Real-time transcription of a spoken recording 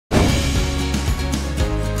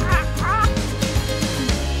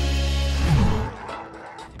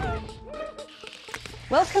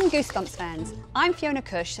Welcome Goosebumps fans. I'm Fiona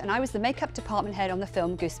Cush and I was the makeup department head on the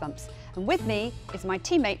film Goosebumps. And with me is my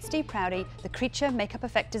teammate Steve Prouty, the creature makeup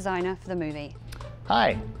effect designer for the movie.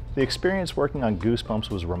 Hi. The experience working on Goosebumps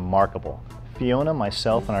was remarkable. Fiona,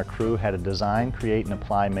 myself, and our crew had to design, create, and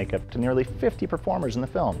apply makeup to nearly 50 performers in the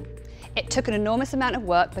film. It took an enormous amount of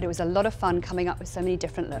work, but it was a lot of fun coming up with so many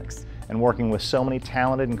different looks. And working with so many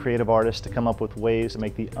talented and creative artists to come up with ways to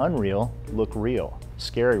make the unreal look real.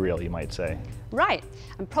 Scary real, you might say. Right,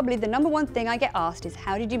 and probably the #1 thing I get asked is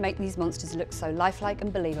how did you make these monsters look so lifelike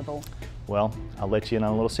and believable? Well, I'll let you in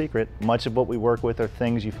on a little secret. Much of what we work with are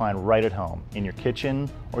things you find right at home, in your kitchen,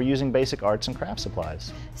 or using basic arts and craft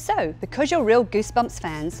supplies. So, because you're real Goosebumps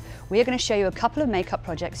fans, we are going to show you a couple of makeup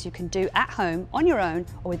projects you can do at home, on your own,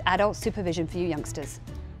 or with adult supervision for you youngsters.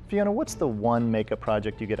 Fiona, what's the one makeup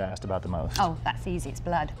project you get asked about the most? Oh, that's easy, it's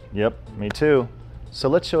blood. Yep, me too. So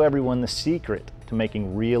let's show everyone the secret to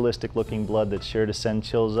making realistic looking blood that's sure to send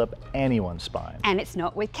chills up anyone's spine. And it's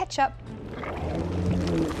not with ketchup.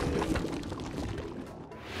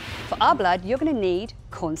 For our blood, you're going to need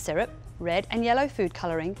corn syrup, red and yellow food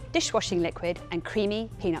colouring, dishwashing liquid, and creamy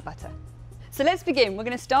peanut butter. So let's begin. We're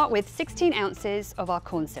going to start with 16 ounces of our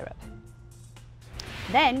corn syrup.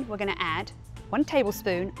 Then we're going to add 1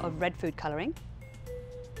 tablespoon of red food colouring,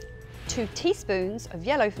 2 teaspoons of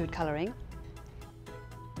yellow food colouring,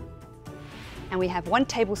 and we have 1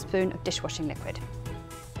 tablespoon of dishwashing liquid.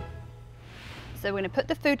 So we're going to put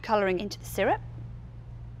the food colouring into the syrup.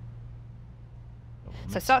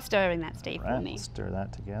 So start stirring that, Steve, for me. Stir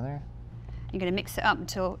that together. You're going to mix it up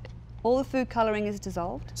until all the food colouring is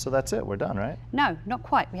dissolved. So that's it, we're done, right? No, not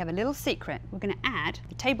quite. We have a little secret. We're going to add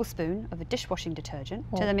a tablespoon of a dishwashing detergent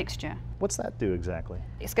to the mixture. What's that do exactly?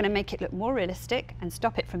 It's going to make it look more realistic and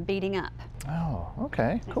stop it from beading up. Oh,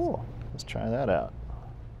 okay, cool. Let's try that out.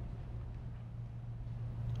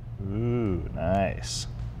 Ooh, nice.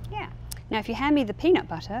 Yeah. Now if you hand me the peanut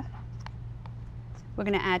butter, we're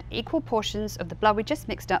going to add equal portions of the blood we just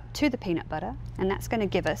mixed up to the peanut butter, and that's going to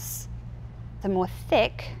give us the more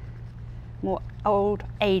thick, more old,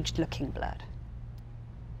 aged looking blood.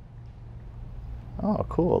 Oh,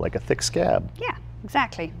 cool, like a thick scab. Yeah,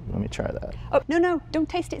 exactly. Let me try that. Oh, no, don't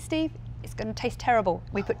taste it, Steve. It's going to taste terrible.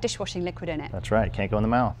 We put dishwashing liquid in it. That's right, can't go in the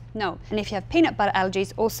mouth. No, and if you have peanut butter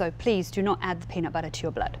allergies, also please do not add the peanut butter to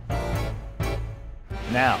your blood.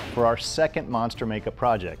 Now, for our second monster makeup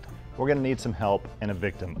project, we're going to need some help and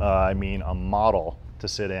a model to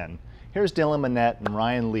sit in. Here's Dylan Manette and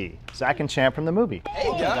Ryan Lee, Zach and Champ from the movie.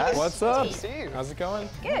 Hey guys, what's up? Steve. How's it going?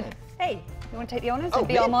 Good. Hey, you want to take the honors and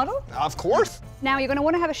be our model? Of course. Now you're going to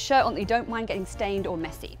want to have a shirt on that you don't mind getting stained or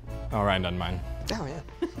messy. Oh, Ryan doesn't mind. Oh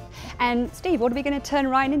yeah. And Steve, what are we going to turn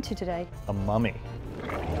Ryan into today? A mummy.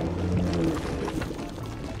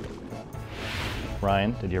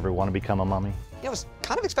 Ryan, did you ever want to become a mummy? Yeah, I was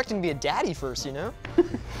kind of expecting to be a daddy first, you know?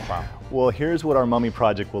 Wow. Well, here's what our mummy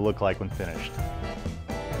project will look like when finished.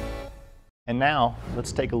 And now,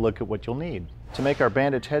 let's take a look at what you'll need. To make our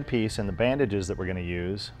bandage headpiece and the bandages that we're going to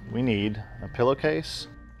use, we need a pillowcase,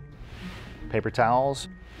 paper towels,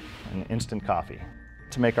 and instant coffee.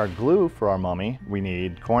 To make our glue for our mummy, we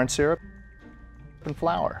need corn syrup and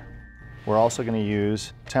flour. We're also going to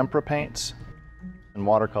use tempera paints and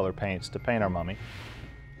watercolor paints to paint our mummy,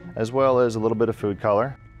 as well as a little bit of food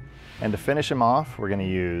color. And to finish him off, we're going to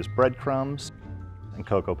use breadcrumbs and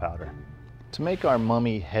cocoa powder. To make our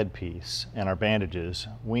mummy headpiece and our bandages,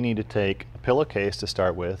 we need to take a pillowcase to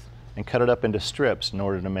start with and cut it up into strips in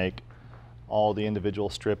order to make all the individual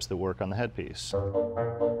strips that work on the headpiece.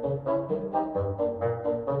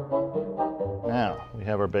 Now, we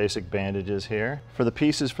have our basic bandages here. For the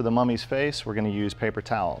pieces for the mummy's face, we're going to use paper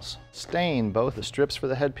towels. Stain both the strips for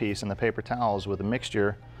the headpiece and the paper towels with a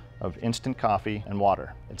mixture of instant coffee and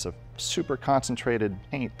water. It's a super concentrated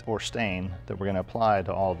paint or stain that we're going to apply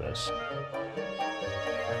to all this.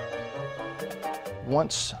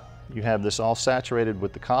 Once you have this all saturated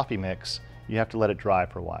with the coffee mix, you have to let it dry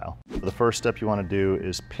for a while. The first step you want to do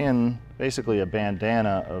is pin basically a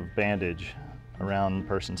bandana of bandage around the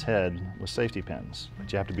person's head with safety pins,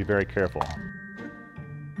 but you have to be very careful.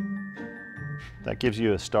 That gives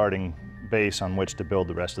you a starting base on which to build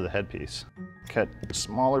the rest of the headpiece. Cut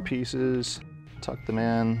smaller pieces, tuck them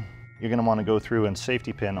in. You're going to want to go through and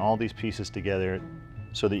safety pin all these pieces together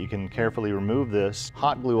so that you can carefully remove this,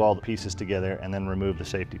 hot glue all the pieces together, and then remove the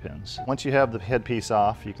safety pins. Once you have the headpiece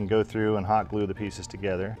off, you can go through and hot glue the pieces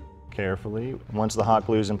together carefully. Once the hot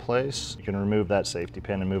glue is in place, you can remove that safety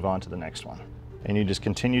pin and move on to the next one. And you just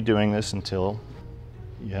continue doing this until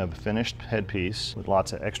you have a finished headpiece with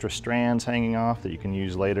lots of extra strands hanging off that you can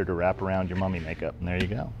use later to wrap around your mummy makeup. And there you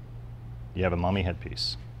go. You have a mummy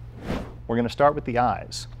headpiece. We're going to start with the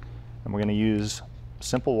eyes, and we're going to use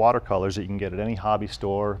simple watercolors that you can get at any hobby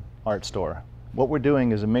store, art store. What we're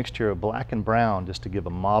doing is a mixture of black and brown just to give a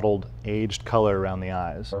mottled, aged color around the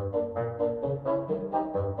eyes.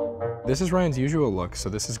 This is Ryan's usual look, so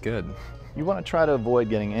this is good. You want to try to avoid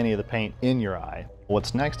getting any of the paint in your eye.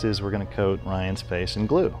 What's next is we're going to coat Ryan's face in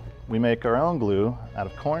glue. We make our own glue out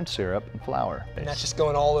of corn syrup and flour. And that's just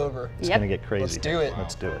going all over. It's going to get crazy. Let's do it.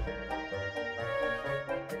 Let's do it.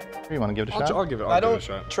 You want to give it a shot? I'll give it a shot. I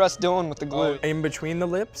don't trust Dylan with the glue. In between the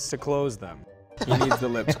lips to close them. He needs the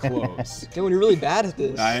lips closed. Dylan, you're really bad at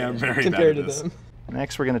this. I am very compared bad at to this. them.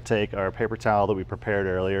 Next, we're going to take our paper towel that we prepared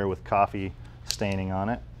earlier with coffee staining on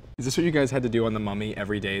it. Is this what you guys had to do on the mummy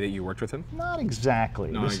every day that you worked with him? Not exactly.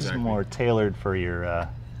 Not this exactly. is more tailored for your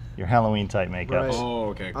Halloween type makeup. Right.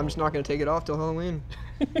 Oh, okay. Cool. I'm just not going to take it off till Halloween.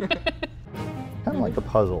 Kind of like a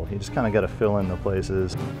puzzle. You just kind of got to fill in the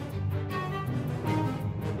places.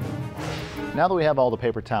 Now that we have all the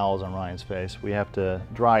paper towels on Ryan's face, we have to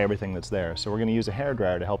dry everything that's there. So we're going to use a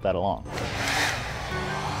hairdryer to help that along.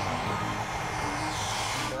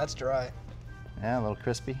 That's dry. Yeah, a little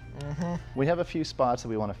crispy. We have a few spots that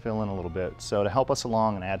we want to fill in a little bit. So to help us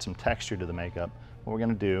along and add some texture to the makeup, what we're going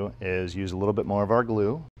to do is use a little bit more of our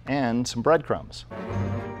glue and some breadcrumbs.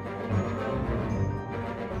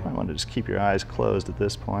 I want to just keep your eyes closed at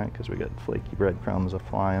this point because we got flaky breadcrumbs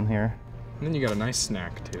flying here. And then you got a nice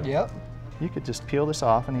snack too. Yep. You could just peel this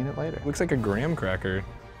off and eat it later. Looks like a graham cracker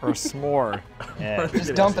or a s'more. Yeah.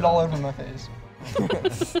 Just dump it all over my face.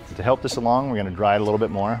 To help this along, we're going to dry it a little bit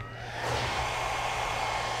more.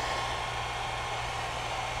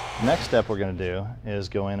 Next step we're going to do is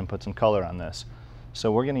go in and put some color on this.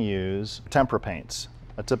 So we're going to use tempera paints,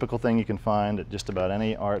 a typical thing you can find at just about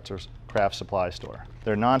any arts or craft supply store.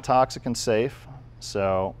 They're non-toxic and safe,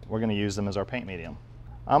 so we're going to use them as our paint medium.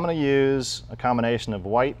 I'm going to use a combination of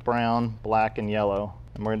white, brown, black, and yellow,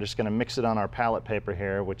 and we're just going to mix it on our palette paper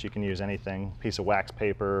here, which you can use anything, piece of wax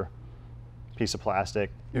paper, piece of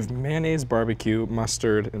plastic. You have mayonnaise, barbecue,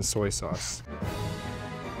 mustard, and soy sauce.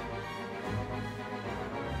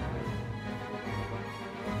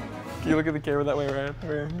 Can you look at the camera that way,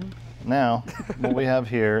 Ryan? Now, what we have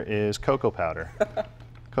here is cocoa powder.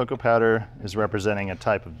 Cocoa powder is representing a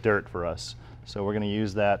type of dirt for us, so we're going to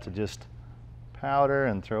use that to just powder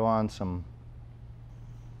and throw on some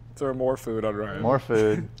Throw more food on Ryan. more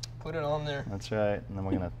food. Put it on there. That's right, and then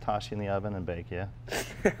we're going to toss you in the oven and bake you.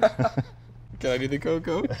 Can I do the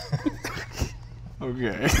cocoa?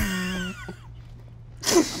 Okay.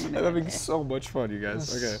 I'm having so much fun, you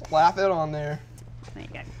guys. Okay. Slap it on there. There you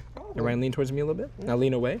go. Now, Ryan, lean towards me a little bit. Now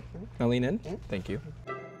lean away. Now lean in. Thank you.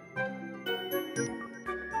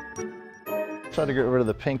 Try to get rid of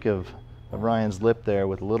the pink of Ryan's lip there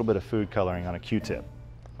with a little bit of food coloring on a Q-tip.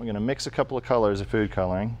 We're going to mix a couple of colors of food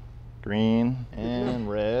coloring, green and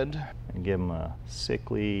red, and give him a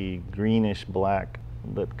sickly greenish black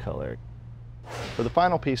lip color. For the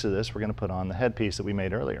final piece of this, we're going to put on the headpiece that we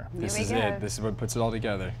made earlier. This Here is we go. it. This is what puts it all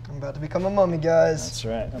together. I'm about to become a mummy, guys. That's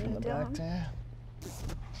right, up in the Down. back there.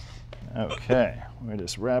 Okay, we're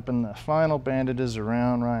just wrapping the final bandages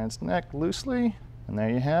around Ryan's neck loosely, and there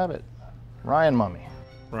you have it. Ryan Mummy.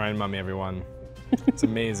 Ryan Mummy, everyone. It's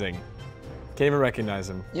amazing. Can't even recognize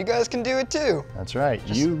him. You guys can do it too. That's right,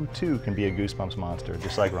 you too can be a Goosebumps monster,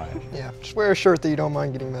 just like Ryan. Yeah, just wear a shirt that you don't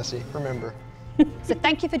mind getting messy, remember. So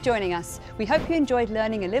thank you for joining us. We hope you enjoyed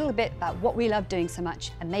learning a little bit about what we love doing so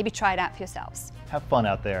much, and maybe try it out for yourselves. Have fun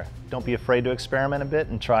out there. Don't be afraid to experiment a bit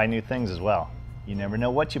and try new things as well. You never know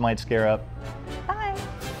what you might scare up.